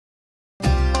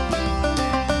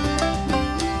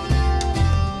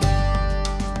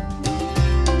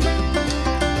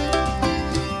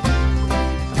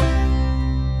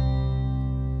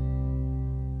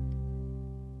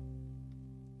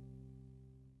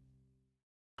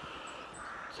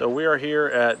So we are here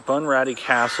at Bunratty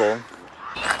Castle.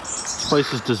 This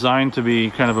place is designed to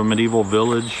be kind of a medieval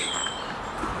village.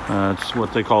 It's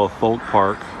what they call a folk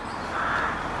park.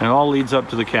 And it all leads up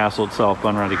to the castle itself,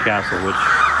 Bunratty Castle, which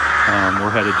we're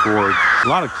headed towards. A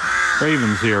lot of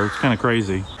ravens here. It's kind of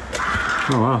crazy.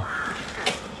 Oh, wow.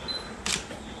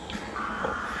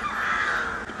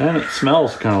 And it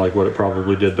smells kind of like what it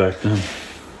probably did back then.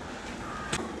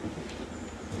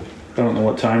 I don't know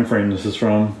what time frame this is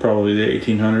from. Probably the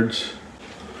 1800s.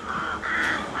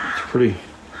 It's pretty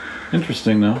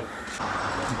interesting though.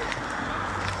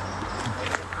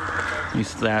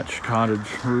 These thatched cottage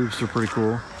roofs are pretty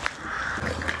cool.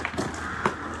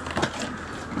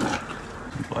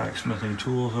 Blacksmithing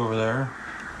tools over there.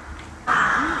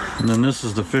 And then this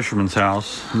is the fisherman's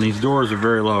house. And these doors are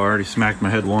very low. I already smacked my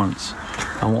head once.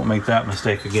 I won't make that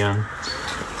mistake again.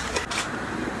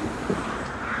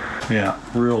 Yeah,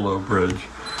 real low bridge.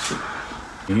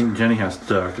 Even Jenny has to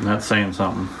duck, and that's saying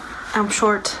something. I'm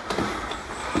short.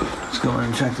 Let's go in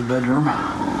and check the bedroom.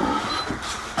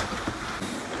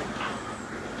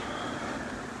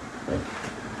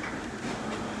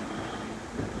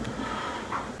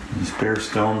 These bare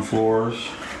stone floors.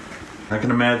 I can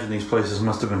imagine these places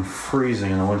must have been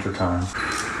freezing in the wintertime.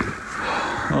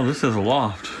 Oh, this is a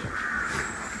loft.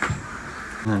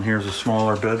 And then here's a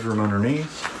smaller bedroom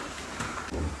underneath.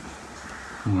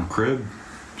 And a crib.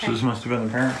 So this must have been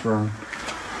the parents' room.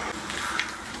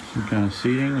 Some kind of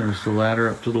seating. There's the ladder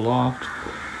up to the loft.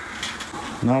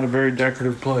 Not a very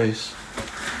decorative place.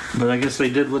 But I guess they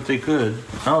did what they could.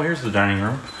 Oh, here's the dining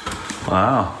room.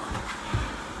 Wow.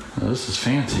 Now, this is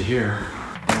fancy here.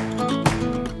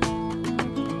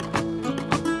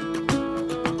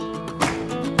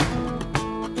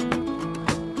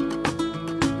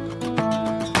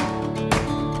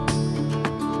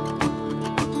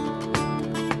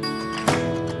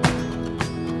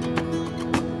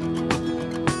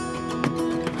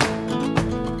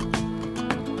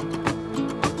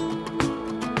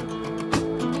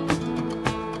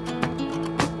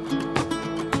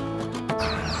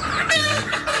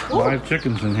 Live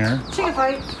chickens in here. Chicken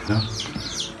fight. Yeah.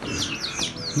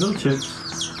 Little chicks.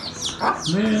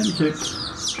 Man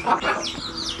chicks.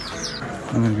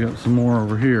 And I've got some more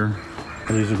over here.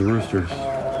 These are the roosters.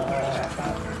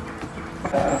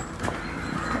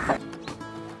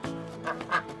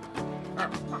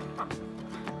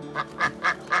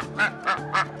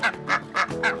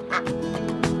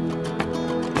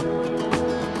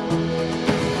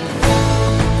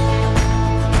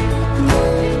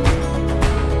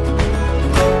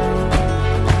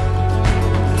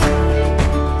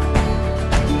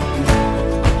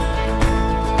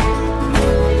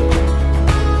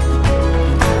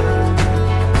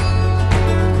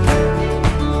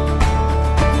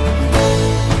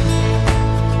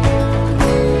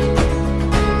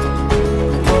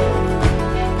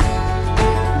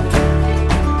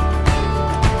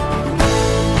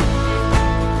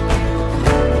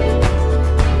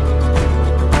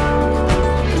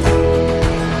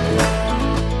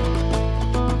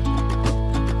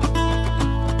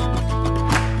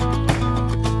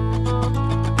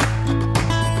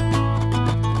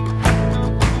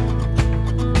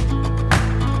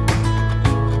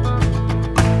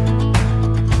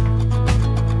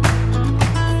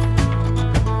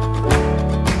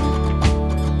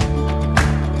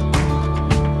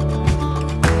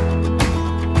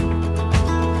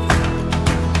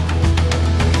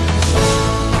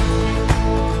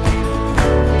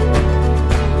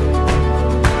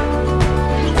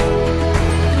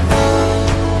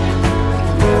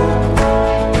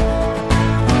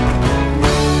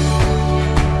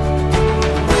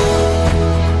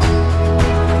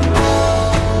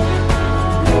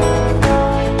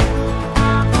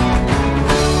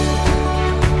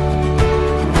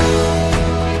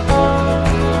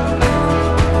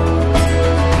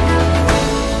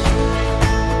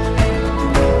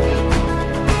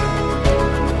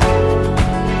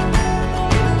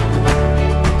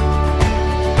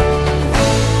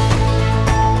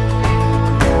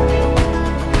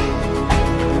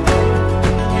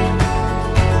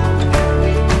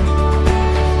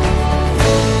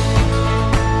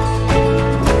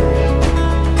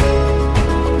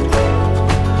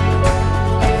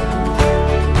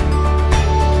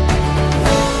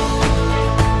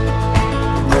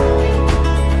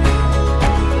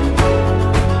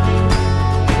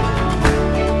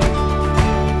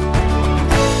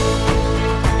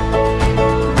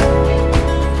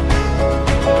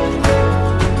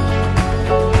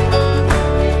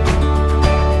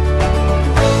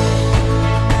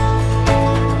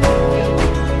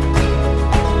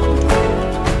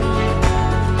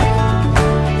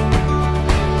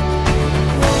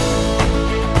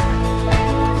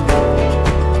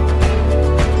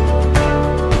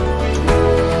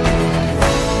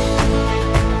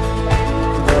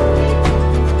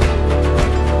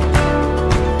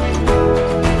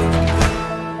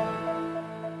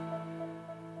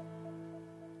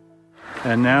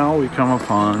 And now we come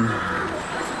upon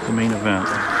the main event,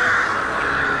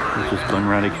 which is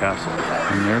Bunratty Castle.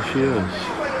 And there she is.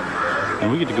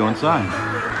 And we get to go inside.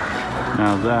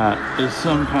 Now that is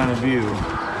some kind of view.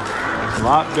 A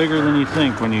lot bigger than you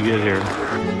think when you get here.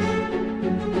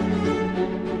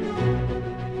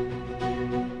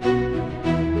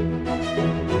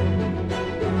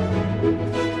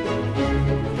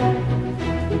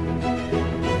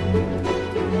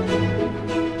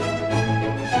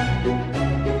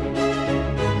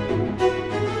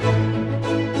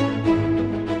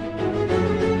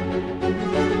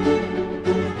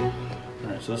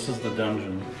 So this is the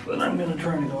dungeon that I'm going to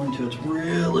try to go into. It's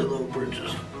really low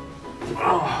bridges.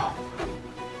 Oh,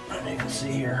 and you can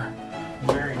see here,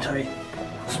 very tight,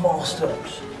 small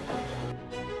steps.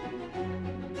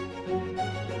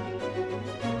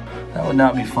 That would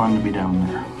not be fun to be down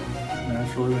there.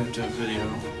 Naturally, we have to have video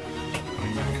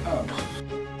going back up.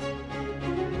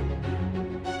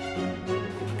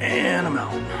 And I'm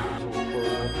out.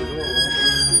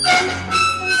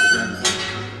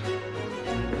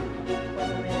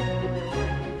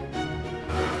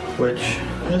 Which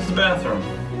is the bathroom.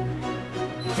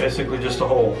 Basically just a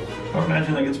hole. I would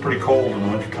imagine it gets pretty cold in the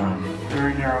wintertime.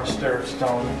 Very narrow stone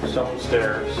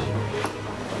stairs.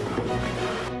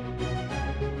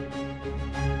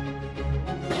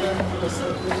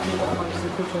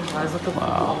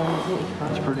 Wow,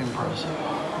 that's pretty impressive.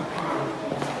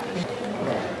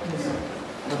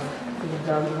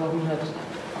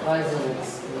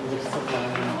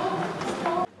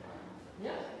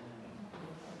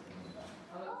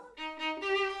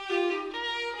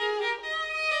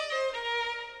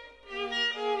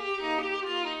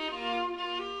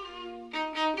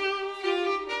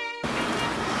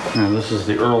 Now this is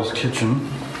the Earl's kitchen.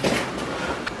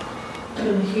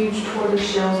 And huge tortoise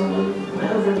shells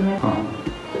over there. Oh,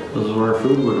 this is where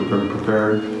food would have been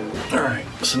prepared. Alright,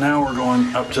 so now we're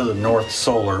going up to the North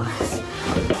Solar.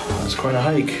 It's quite a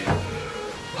hike.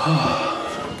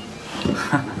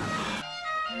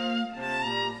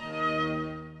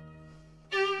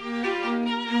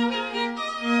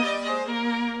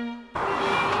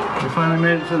 We finally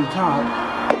made it to the top.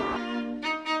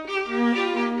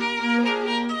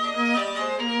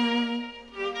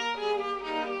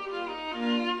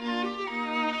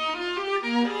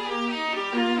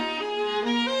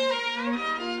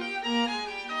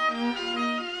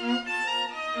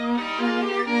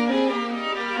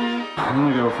 I'm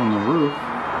gonna go from the roof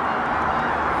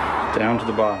down to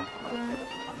the bottom.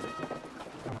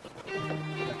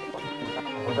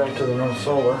 We're back to the North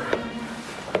Solar.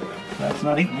 That's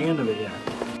not even the end of it yet.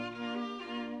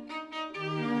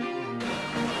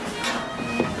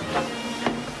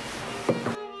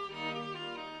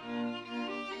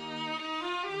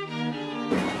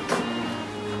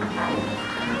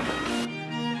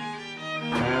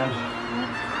 And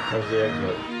there's the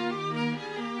exit.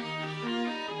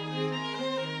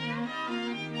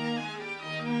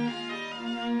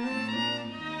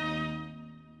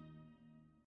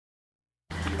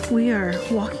 We are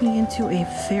walking into a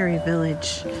fairy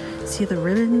village. See the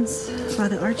ribbons by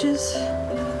the arches?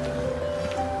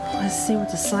 Let's see what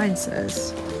the sign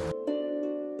says.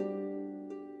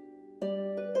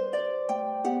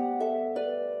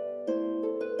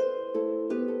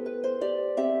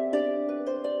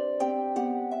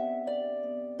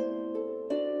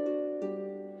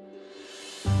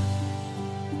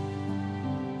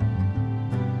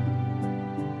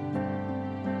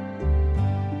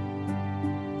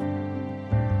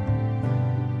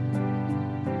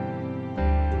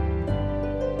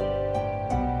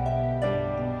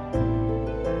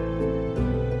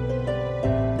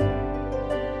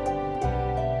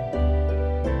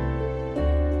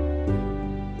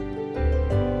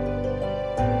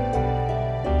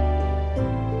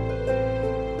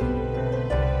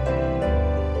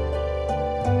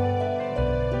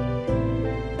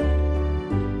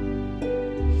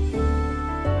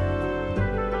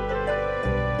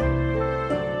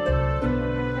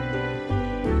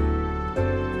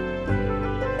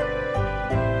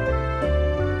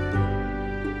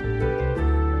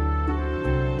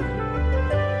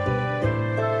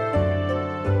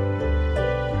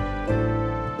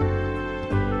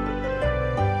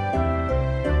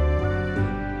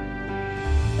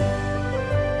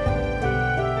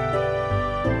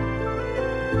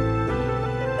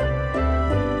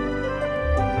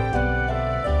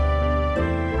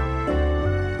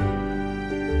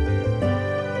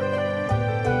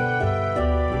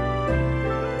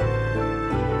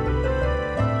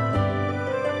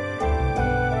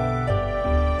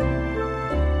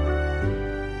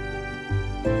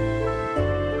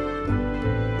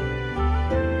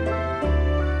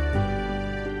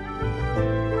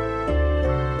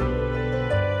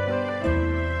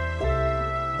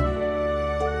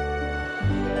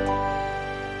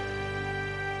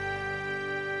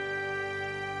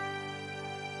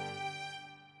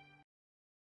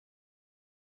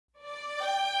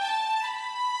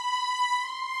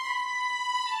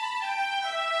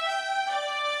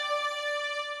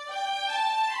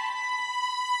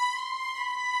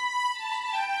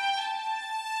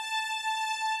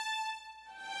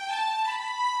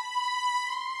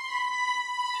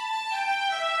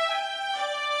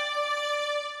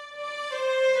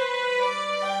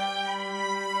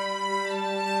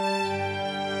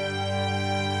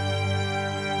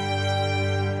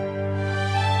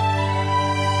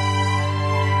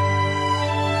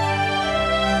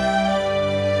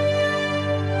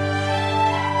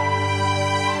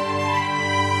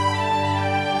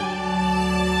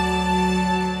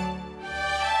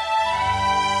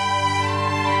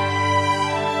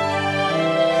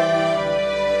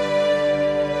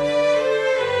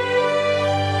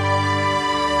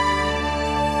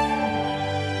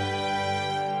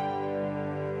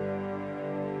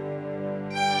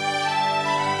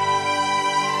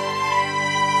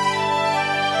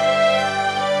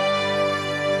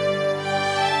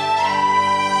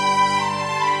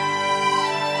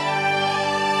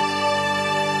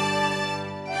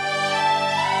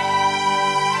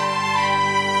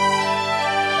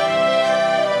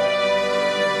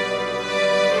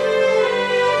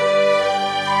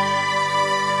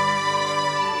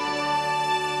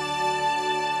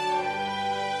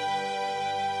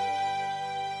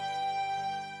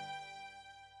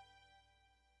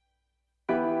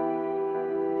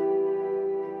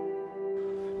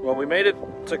 Well, we made it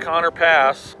to Connor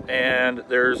Pass, and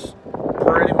there's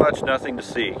pretty much nothing to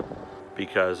see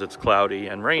because it's cloudy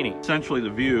and rainy. Essentially the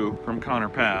view from Connor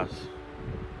Pass,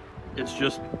 it's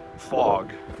just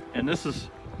fog. And this is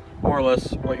more or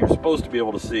less what you're supposed to be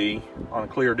able to see on a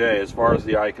clear day, as far as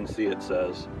the eye can see, it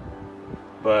says.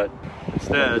 But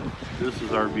instead, this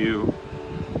is our view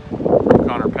from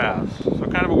Connor Pass. So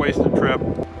kind of a wasted trip.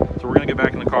 So we're gonna get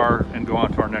back in the car and go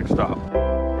on to our next stop.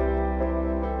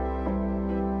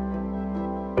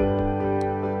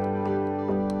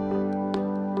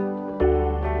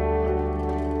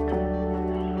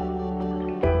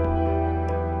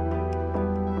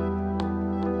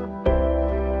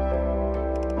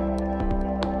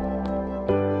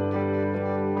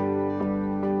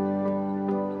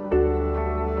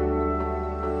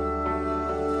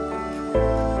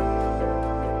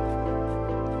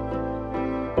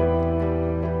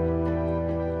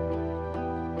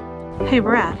 Hey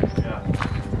Brad, Yeah.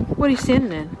 what are you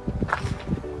standing in?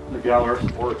 The Gallarus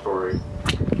Oratory.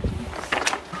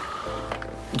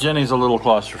 Jenny's a little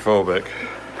claustrophobic,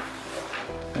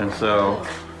 and so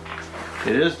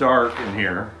it is dark in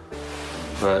here,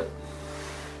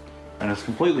 and it's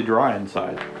completely dry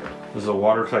inside. This is a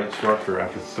watertight structure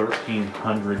after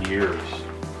 1,300 years.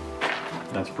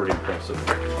 That's pretty impressive.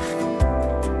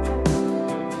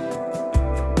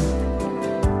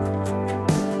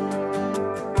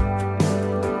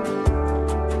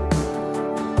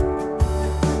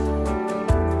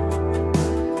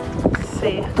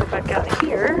 See, go back out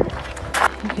here,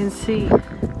 you can see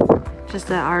just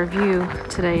that our view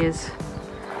today is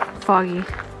foggy.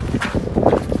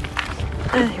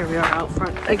 And here we are out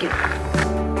front again.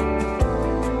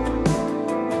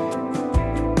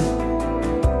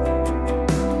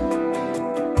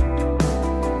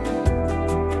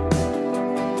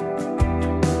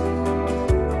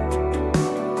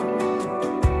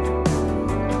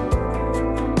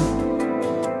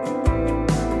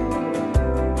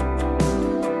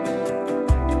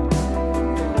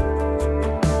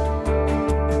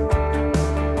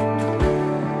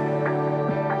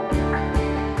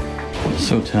 This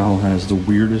hotel has the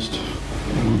weirdest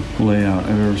layout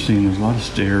I've ever seen. There's a lot of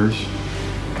stairs.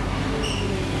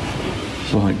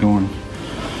 So like going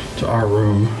to our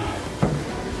room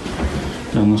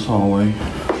down this hallway, you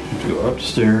have to go up the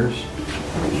stairs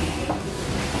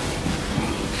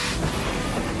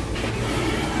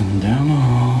and down the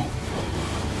hall.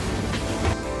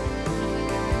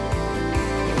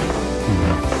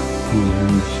 And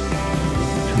there's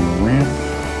a ramp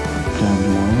down to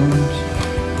our rooms.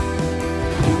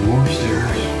 And more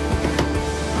stairs.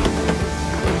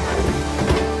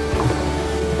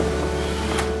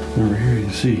 Over here you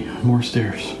can see more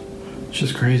stairs. It's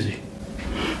just crazy.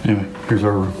 Anyway, here's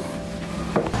our room.